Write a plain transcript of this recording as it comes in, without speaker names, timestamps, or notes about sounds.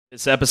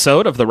This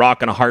episode of the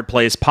Rock and a Hard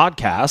Place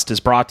podcast is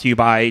brought to you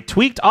by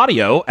Tweaked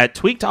Audio at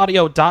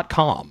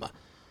tweakedaudio.com.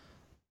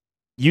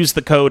 Use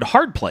the code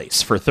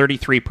HARDPLACE for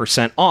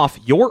 33% off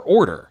your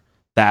order.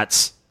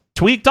 That's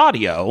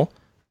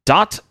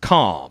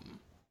tweakedaudio.com.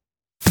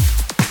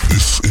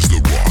 This is the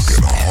Rock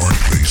and a Hard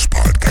Place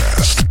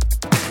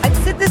podcast. I'd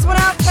sit this one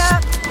out,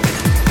 Cap.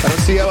 I don't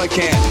see how I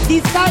can.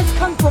 These guys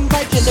come from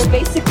legend. They're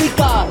basically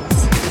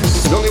gods.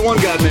 There's only one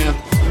God, man.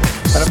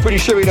 And I'm pretty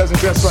sure he doesn't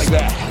dress like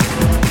that.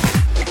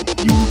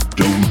 You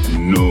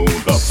don't know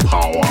the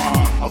power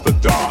of the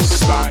dark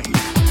side.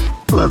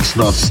 Let's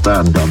not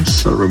stand on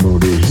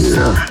ceremony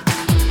here.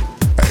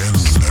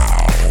 And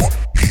now,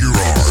 here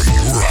are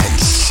your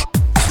hosts,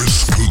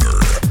 Chris Cougar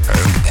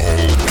and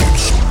Paul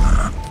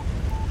Gibson.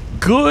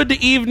 Good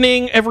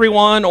evening,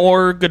 everyone,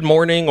 or good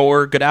morning,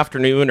 or good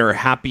afternoon, or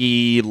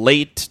happy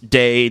late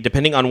day,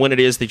 depending on when it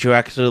is that you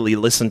actually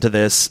listen to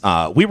this.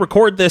 We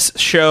record this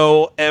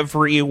show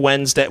every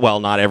Wednesday. Well,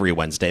 not every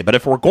Wednesday, but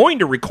if we're going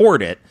to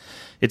record it,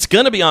 it's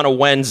going to be on a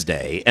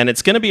Wednesday, and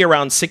it's going to be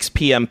around 6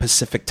 p.m.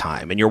 Pacific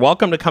time. And you're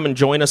welcome to come and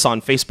join us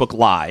on Facebook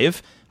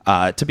Live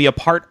to be a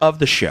part of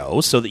the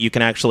show so that you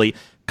can actually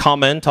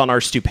comment on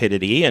our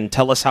stupidity and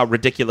tell us how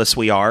ridiculous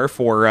we are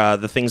for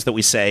the things that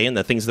we say and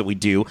the things that we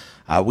do.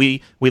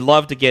 We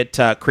love to get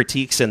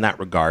critiques in that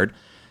regard.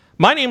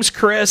 My name's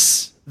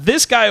Chris.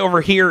 This guy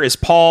over here is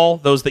Paul,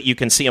 those that you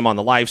can see him on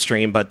the live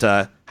stream. But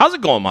how's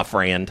it going, my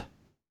friend?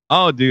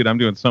 Oh, dude, I'm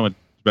doing so much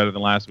better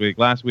than last week.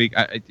 Last week,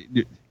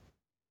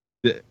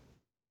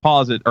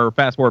 pause it or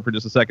fast forward for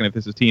just a second if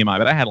this is TMI,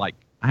 but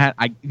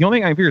the only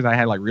thing I fear is I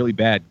had like really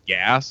bad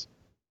gas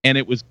and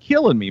it was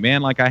killing me,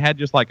 man. Like I had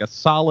just like a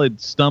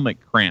solid stomach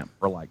cramp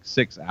for like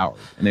 6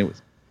 hours and it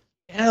was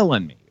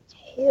killing me. It's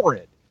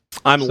horrid.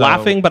 I'm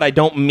laughing, but I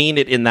don't mean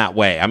it in that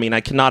way. I mean,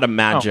 I cannot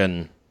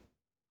imagine.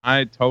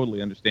 I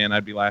totally understand.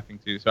 I'd be laughing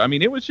too. So, I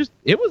mean, it was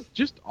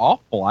just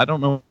awful. I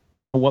don't know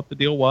what the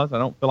deal was. I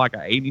don't feel like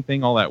I ate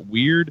anything all that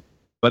weird,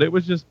 but it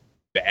was just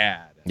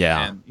bad.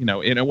 Yeah. And,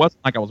 and it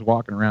wasn't like I was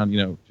walking around,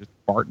 just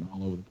farting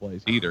all over the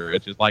place either.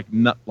 It's just like,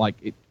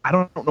 I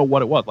don't know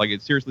what it was. Like,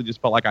 it seriously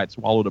just felt like I'd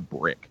swallowed a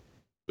brick.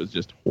 It was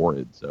just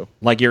horrid. So,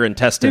 like your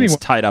intestines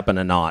tied up in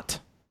a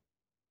knot.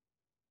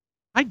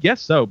 I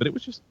guess so, but it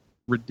was just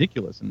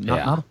ridiculous and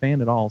not a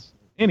fan at all.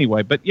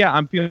 Anyway, but yeah,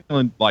 I'm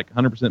feeling like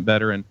 100%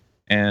 better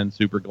and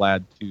super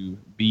glad to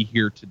be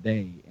here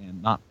today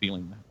and not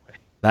feeling that way.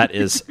 That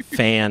is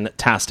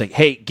fantastic.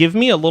 Hey, give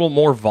me a little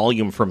more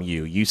volume from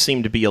you. You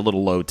seem to be a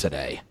little low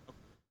today.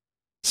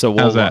 So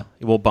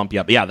we'll bump you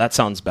up. Yeah, that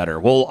sounds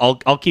better.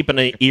 I'll keep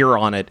an ear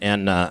on it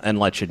and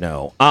let you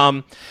know.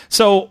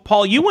 So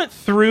Paul, you went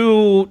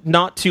through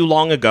not too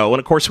long ago, and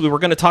of course we were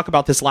going to talk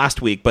about this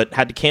last week, but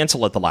had to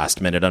cancel at the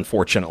last minute,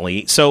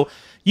 unfortunately. So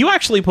you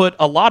actually put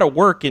a lot of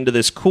work into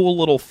this cool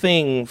little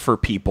thing for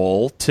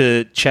people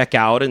to check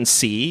out and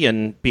see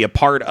and be a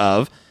part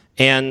of.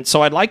 And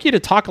so I'd like you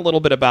to talk a little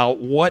bit about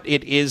what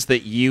it is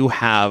that you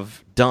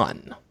have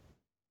done.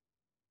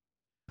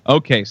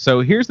 Okay,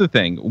 so here's the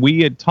thing.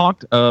 We had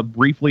talked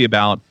briefly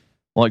about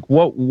like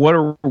what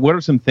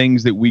are some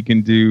things that we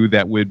can do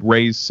that would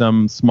raise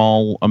some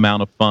small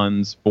amount of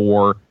funds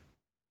for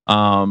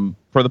the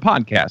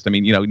podcast. I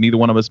mean, neither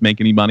one of us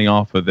make any money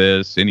off of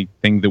this.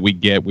 Anything that we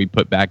get, we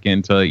put back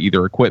into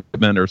either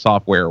equipment or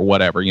software or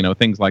whatever,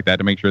 things like that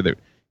to make sure that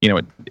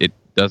it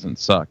doesn't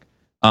suck.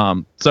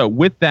 So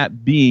with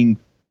that being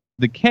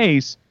the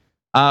case,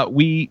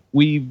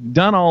 we've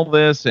done all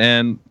this,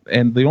 and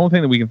the only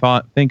thing that we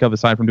can think of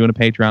aside from doing a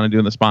Patreon and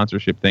doing the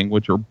sponsorship thing,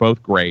 which are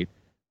both great,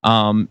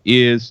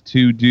 is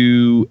to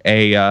do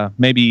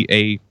maybe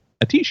a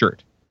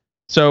T-shirt.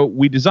 So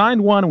we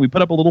designed one and we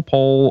put up a little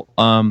poll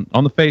on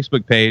the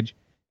Facebook page,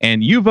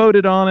 and you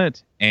voted on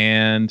it,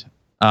 and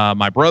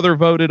my brother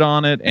voted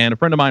on it, and a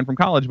friend of mine from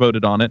college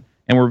voted on it,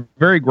 and we're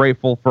very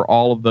grateful for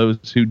all of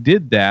those who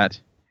did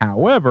that.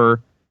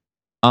 However,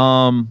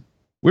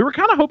 we were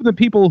kind of hoping that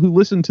people who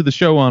listen to the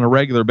show on a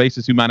regular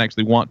basis who might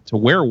actually want to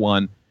wear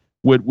one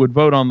would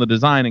vote on the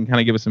design and kind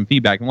of give us some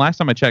feedback. And last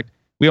time I checked,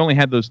 we only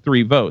had those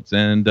 3 votes.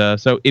 And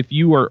so if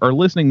you are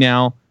listening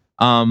now,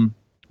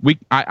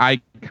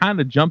 I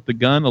kind of jumped the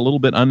gun a little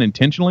bit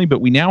unintentionally,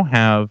 but we now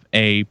have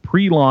a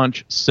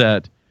pre-launch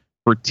set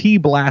for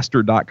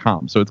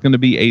tblaster.com. So it's going to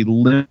be a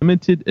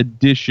limited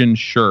edition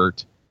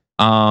shirt.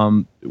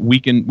 We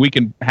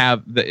can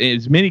have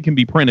as many can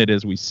be printed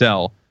as we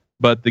sell.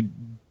 But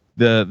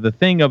the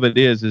thing of it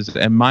is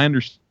in my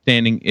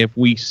understanding, if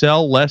we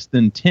sell less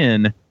than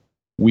 10,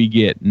 we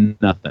get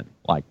nothing.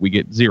 Like we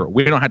get 0.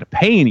 We don't have to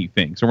pay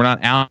anything, so we're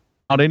not out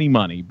any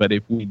money. But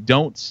if we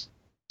don't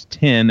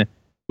 10,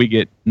 we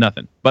get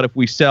nothing. But if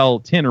we sell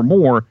 10 or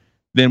more,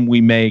 then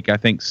we make I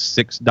think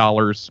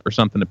 $6 or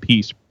something a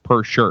piece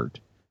per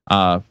shirt.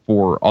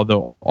 For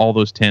all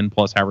those 10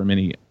 plus however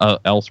many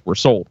else were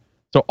sold.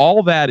 So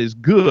all that is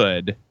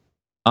good.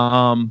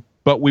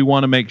 But we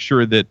want to make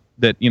sure that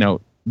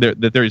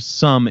there's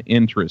some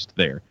interest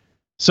there.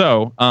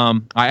 So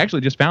I actually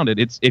just found it.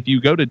 It's if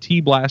you go to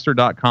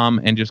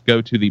tblaster.com and just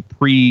go to the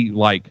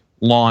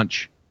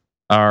pre-launch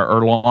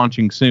are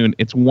launching soon.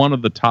 It's one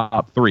of the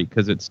top 3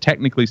 because it's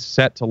technically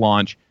set to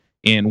launch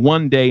in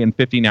 1 day and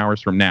 15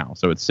 hours from now.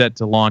 So it's set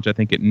to launch, I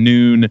think, at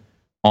noon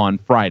on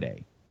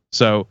Friday.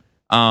 So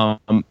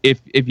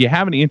if you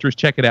have any interest,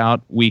 check it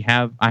out. I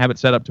have it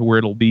set up to where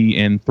it'll be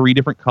in 3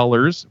 different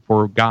colors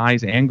for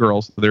guys and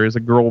girls. So there is a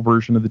girl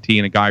version of the tee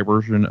and a guy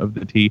version of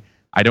the tee.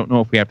 I don't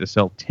know if we have to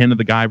sell 10 of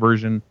the guy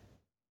version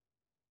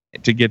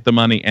to get the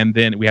money, and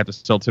then we have to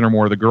sell 10 or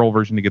more of the girl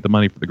version to get the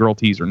money for the girl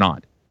tees or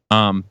not.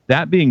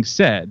 That being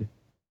said,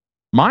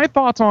 my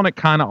thoughts on it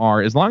kind of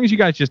are, as long as you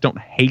guys just don't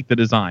hate the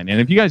design, and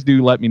if you guys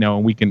do, let me know,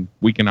 and we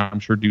can I'm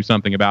sure do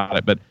something about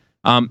it. But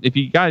if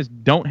you guys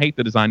don't hate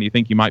the design, you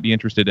think you might be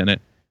interested in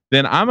it,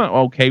 then I'm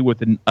okay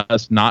with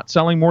us not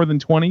selling more than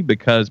 20,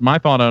 because my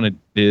thought on it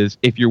is,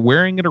 if you're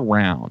wearing it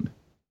around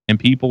and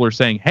people are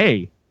saying,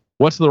 hey,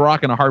 what's the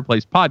Rock and a Hard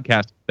Place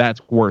podcast,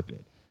 that's worth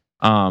it.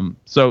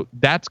 So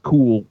that's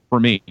cool for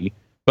me.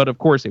 But of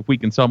course, if we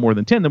can sell more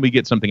than 10, then we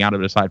get something out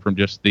of it aside from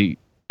just the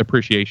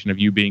appreciation of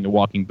you being a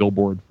walking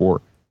billboard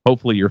for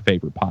hopefully your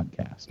favorite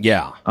podcast.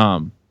 Yeah.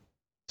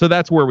 So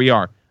that's where we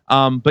are.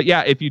 But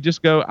yeah, if you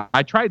just go,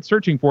 I tried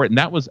searching for it, and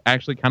that was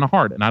actually kind of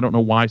hard. And I don't know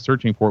why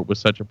searching for it was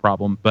such a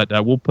problem, but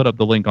we'll put up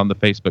the link on the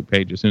Facebook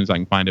page as soon as I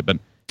can find it. But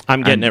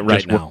I'm getting it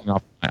right now. Working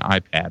off my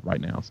iPad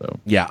right now. So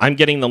yeah, I'm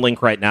getting the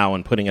link right now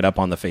and putting it up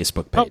on the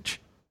Facebook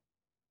page.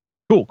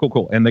 Oh,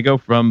 cool. And the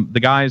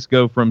guys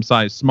go from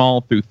size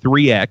small through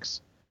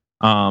 3X.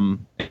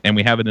 And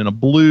we have it in a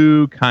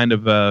blue, kind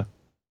of a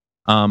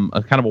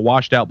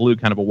washed out blue,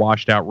 kind of a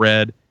washed out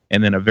red,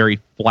 and then a very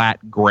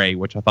flat gray,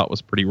 which I thought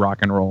was pretty rock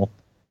and roll.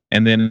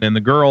 And then in the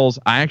girls,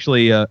 I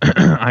actually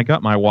I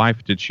got my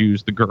wife to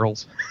choose the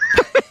girls.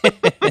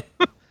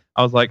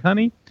 I was like,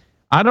 honey,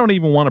 I don't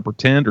even want to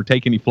pretend or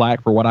take any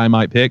flack for what I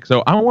might pick.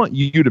 So I want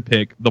you to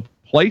pick the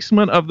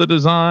placement of the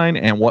design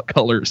and what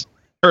colors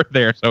are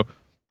there. So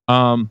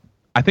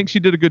I think she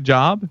did a good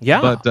job.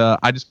 Yeah. But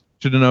I just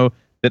should know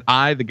that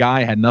the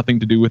guy, had nothing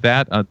to do with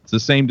that. It's the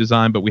same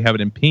design, but we have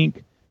it in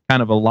pink,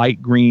 kind of a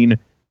light green,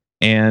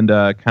 and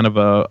kind of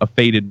a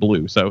faded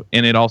blue. So,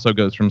 and it also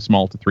goes from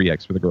small to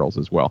 3X for the girls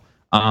as well.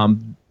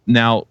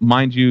 Now,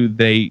 mind you,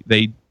 they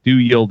do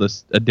yield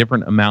a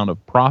different amount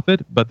of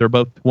profit, but they're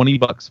both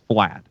 $20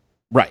 flat.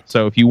 Right.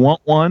 So if you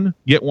want one,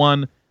 get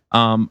one.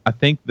 I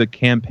think the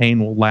campaign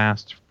will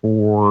last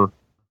for,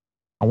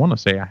 I want to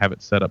say I have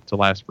it set up to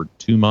last for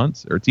 2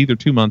 months, or it's either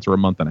 2 months or a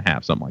month and a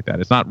half, something like that.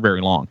 It's not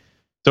very long.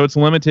 So it's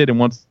limited, and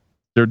once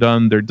they're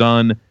done, they're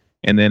done.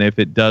 And then if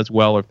it does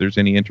well, if there's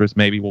any interest,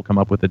 maybe we'll come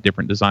up with a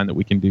different design that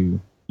we can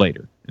do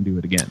later and do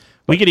it again.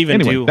 We could even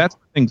that's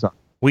what things are.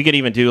 We could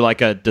even do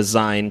like a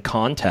design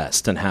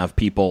contest and have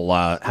people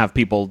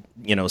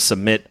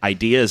submit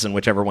ideas, and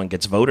whichever one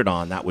gets voted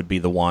on, that would be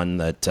the one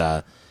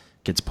that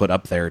gets put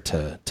up there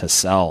to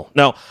sell.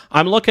 No,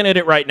 I'm looking at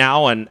it right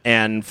now,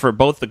 and for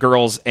both the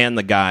girls and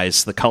the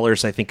guys, the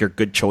colors I think are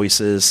good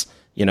choices.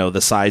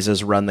 The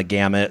sizes run the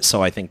gamut,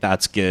 so I think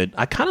that's good.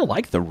 I kind of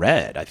like the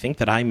red. I think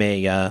that I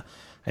may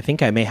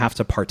have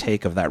to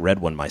partake of that red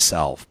one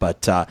myself.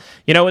 But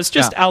it's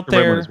just out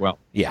there. The red one as well.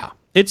 Yeah,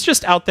 it's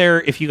just out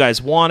there. If you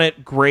guys want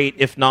it, great.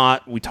 If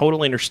not, we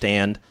totally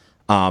understand.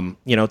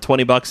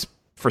 $20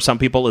 for some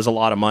people is a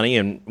lot of money,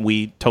 and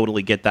we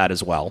totally get that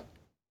as well.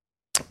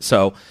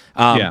 So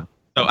yeah.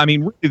 So, I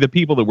mean, really, the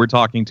people that we're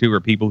talking to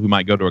are people who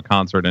might go to a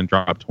concert and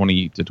drop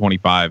 $20 to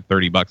 $25,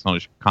 $30 on a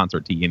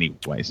concert tee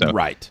anyway. So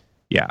right.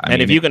 Yeah,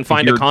 if you can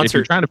find a concert, if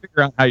you're trying to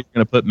figure out how you're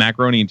going to put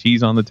macaroni and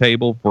cheese on the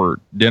table for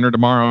dinner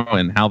tomorrow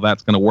and how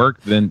that's going to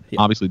work, then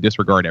obviously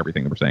disregard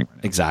everything that we're saying right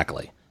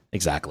now.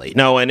 Exactly.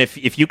 No, and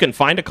if you can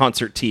find a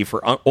concert tee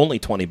for only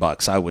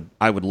 $20,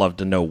 I would love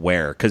to know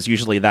where, because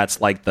usually that's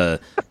like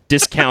the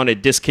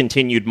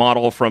discontinued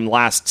model from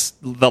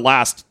the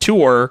last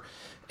tour,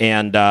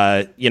 and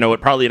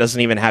it probably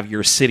doesn't even have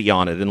your city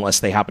on it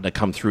unless they happen to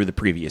come through the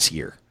previous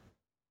year.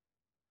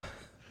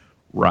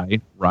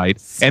 Right.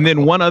 And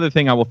then one other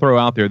thing I will throw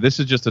out there, this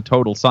is just a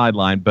total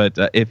sideline, but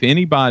if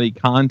anybody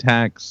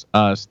contacts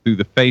us through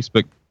the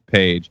Facebook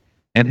page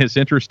and is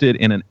interested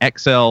in an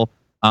XL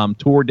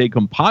Tour de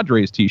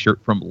Compadres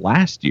t-shirt from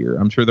last year,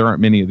 I'm sure there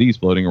aren't many of these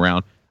floating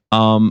around,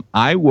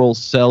 I will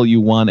sell you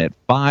one at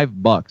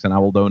 $5, and I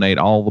will donate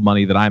all the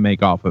money that I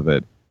make off of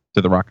it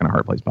to the Rock and a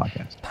Hard Place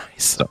podcast.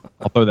 Nice. So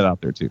I'll throw that out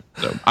there too.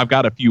 So I've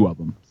got a few of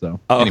them. So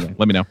anyway,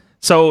 let me know.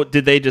 So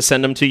did they just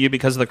send them to you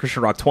because of the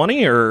Christian Rock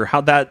 20, or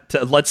how'd that?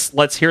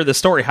 Let's hear the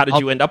story. How did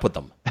you end up with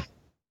them?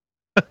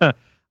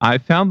 I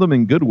found them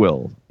in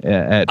Goodwill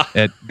at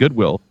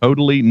Goodwill,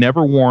 totally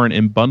never worn,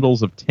 in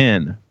bundles of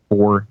 10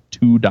 for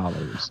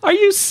 $2. Are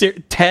you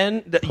serious?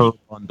 10 per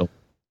bundle?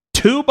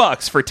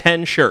 $2 for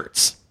 10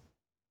 shirts,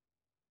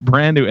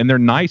 brand new, and they're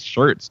nice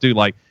shirts too.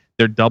 Like,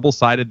 they're double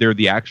sided. They're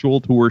the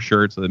actual tour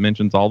shirts, so it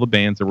mentions all the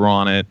bands that were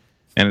on it.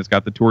 And it's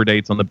got the tour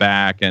dates on the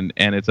back, and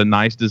it's a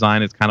nice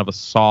design. It's kind of a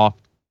soft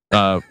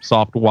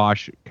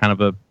wash, kind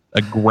of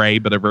a gray,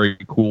 but a very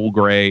cool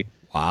gray.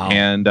 Wow.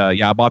 And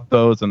I bought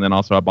those, and then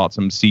also I bought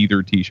some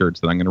Seether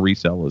t-shirts that I'm going to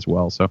resell as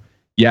well. So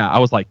Yeah, I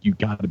was like, you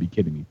got to be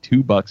kidding me.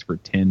 $2 for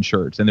 10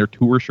 shirts, and they're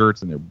tour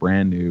shirts, and they're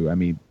brand new. I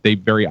mean, they've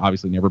very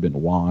obviously never been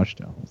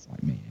washed. I was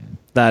like, man,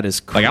 That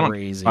is like,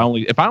 crazy.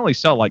 if I only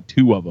sell like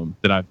 2 of them,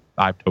 then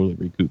I've totally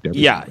recouped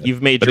everything. Yeah,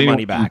 you've made your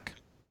money back.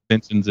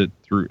 Mentions it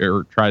through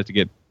or tries to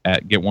get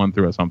one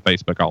through us on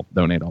Facebook, I'll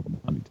donate all the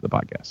money to the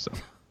podcast. So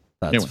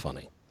That's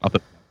funny.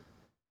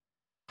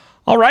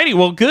 Alrighty,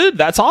 well, good.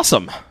 That's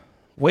awesome.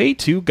 Way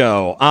to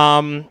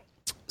go.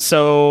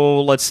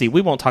 So let's see.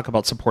 We won't talk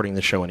about supporting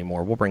the show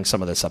anymore. We'll bring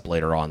some of this up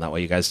later on. That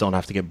way you guys don't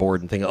have to get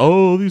bored and think,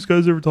 oh, these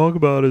guys ever talk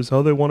about is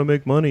how they want to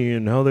make money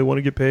and how they want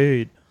to get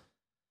paid.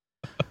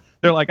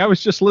 They're like, I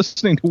was just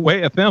listening to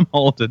Way FM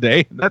all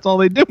today. That's all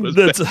they did was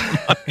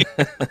money.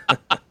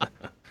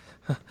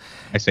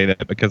 I say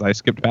that because I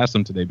skipped past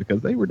them today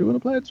because they were doing a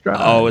pledge drive.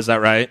 Oh, is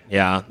that right?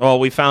 Yeah. Well,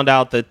 we found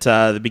out that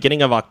the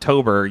beginning of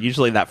October,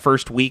 usually that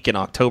first week in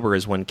October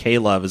is when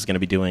K-Love is going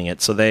to be doing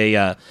it. So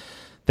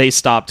they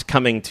stopped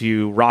coming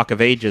to Rock of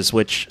Ages,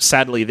 which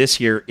sadly this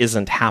year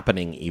isn't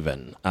happening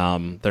even.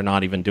 They're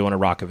not even doing a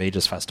Rock of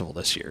Ages festival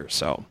this year.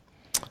 So,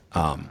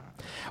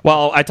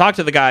 well, I talked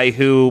to the guy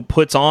who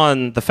puts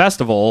on the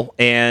festival,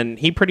 and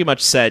he pretty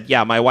much said,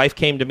 yeah, my wife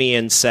came to me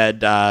and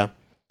said,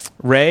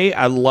 Ray,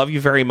 I love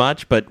you very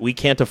much, but we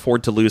can't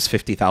afford to lose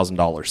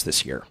 $50,000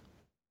 this year.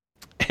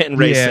 And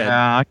Ray said,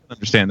 "Yeah, I can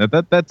understand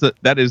that.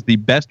 That is the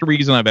best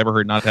reason I've ever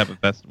heard not to have a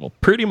festival."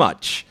 Pretty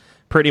much.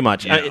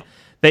 Yeah.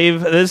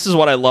 This is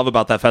what I love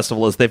about that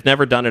festival is they've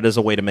never done it as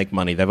a way to make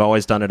money. They've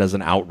always done it as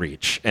an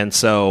outreach. And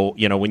so,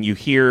 when you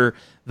hear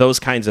those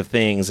kinds of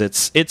things,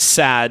 it's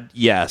sad,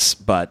 yes,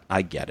 but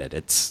I get it.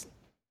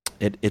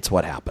 It's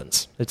what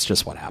happens. It's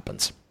just what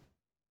happens.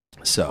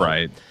 So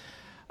right.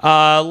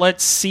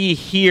 Let's see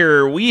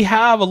here. We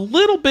have a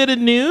little bit of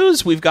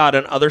news. We've got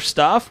other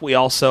stuff. We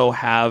also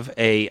have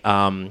a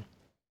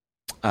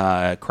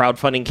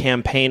crowdfunding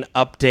campaign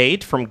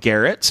update from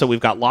Garrett. So we've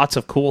got lots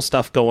of cool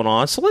stuff going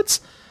on. So let's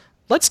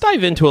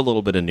dive into a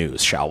little bit of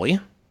news, shall we?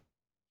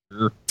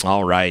 Sure.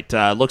 All right.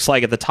 Looks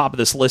like at the top of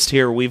this list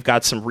here, we've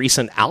got some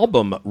recent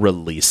album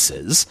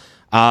releases.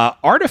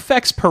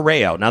 Artifex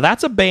Pareo. Now,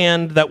 that's a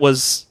band that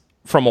was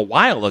from a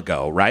while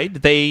ago, right?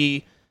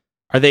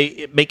 Are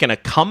they making a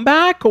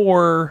comeback,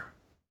 or?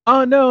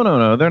 Oh,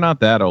 no. They're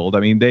not that old. I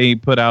mean, they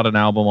put out an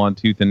album on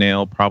Tooth and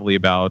Nail probably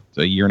about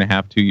a year and a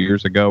half, 2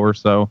 years ago or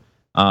so.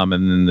 And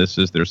then this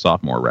is their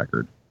sophomore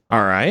record.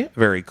 All right.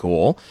 Very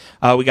cool.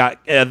 We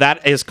got,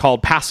 that is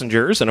called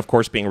Passengers, and of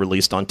course being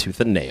released on Tooth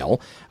and Nail.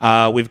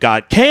 We've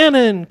got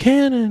Cannon.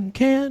 Different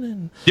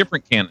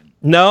Cannon.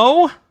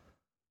 No?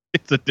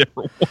 It's a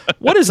different one.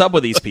 What is up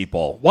with these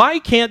people? Why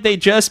can't they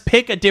just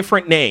pick a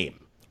different name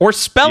or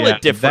spell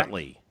it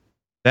differently?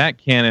 That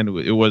Cannon,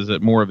 it was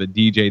more of a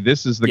DJ.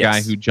 This is the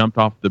guy who jumped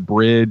off the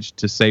bridge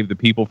to save the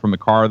people from the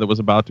car that was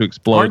about to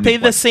explode. Aren't they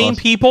the same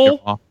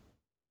people?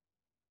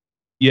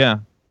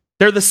 Yeah.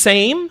 They're the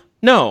same?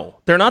 No,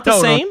 they're not the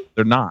same? No,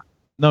 they're not.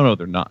 No,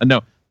 they're not.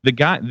 No,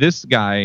 this guy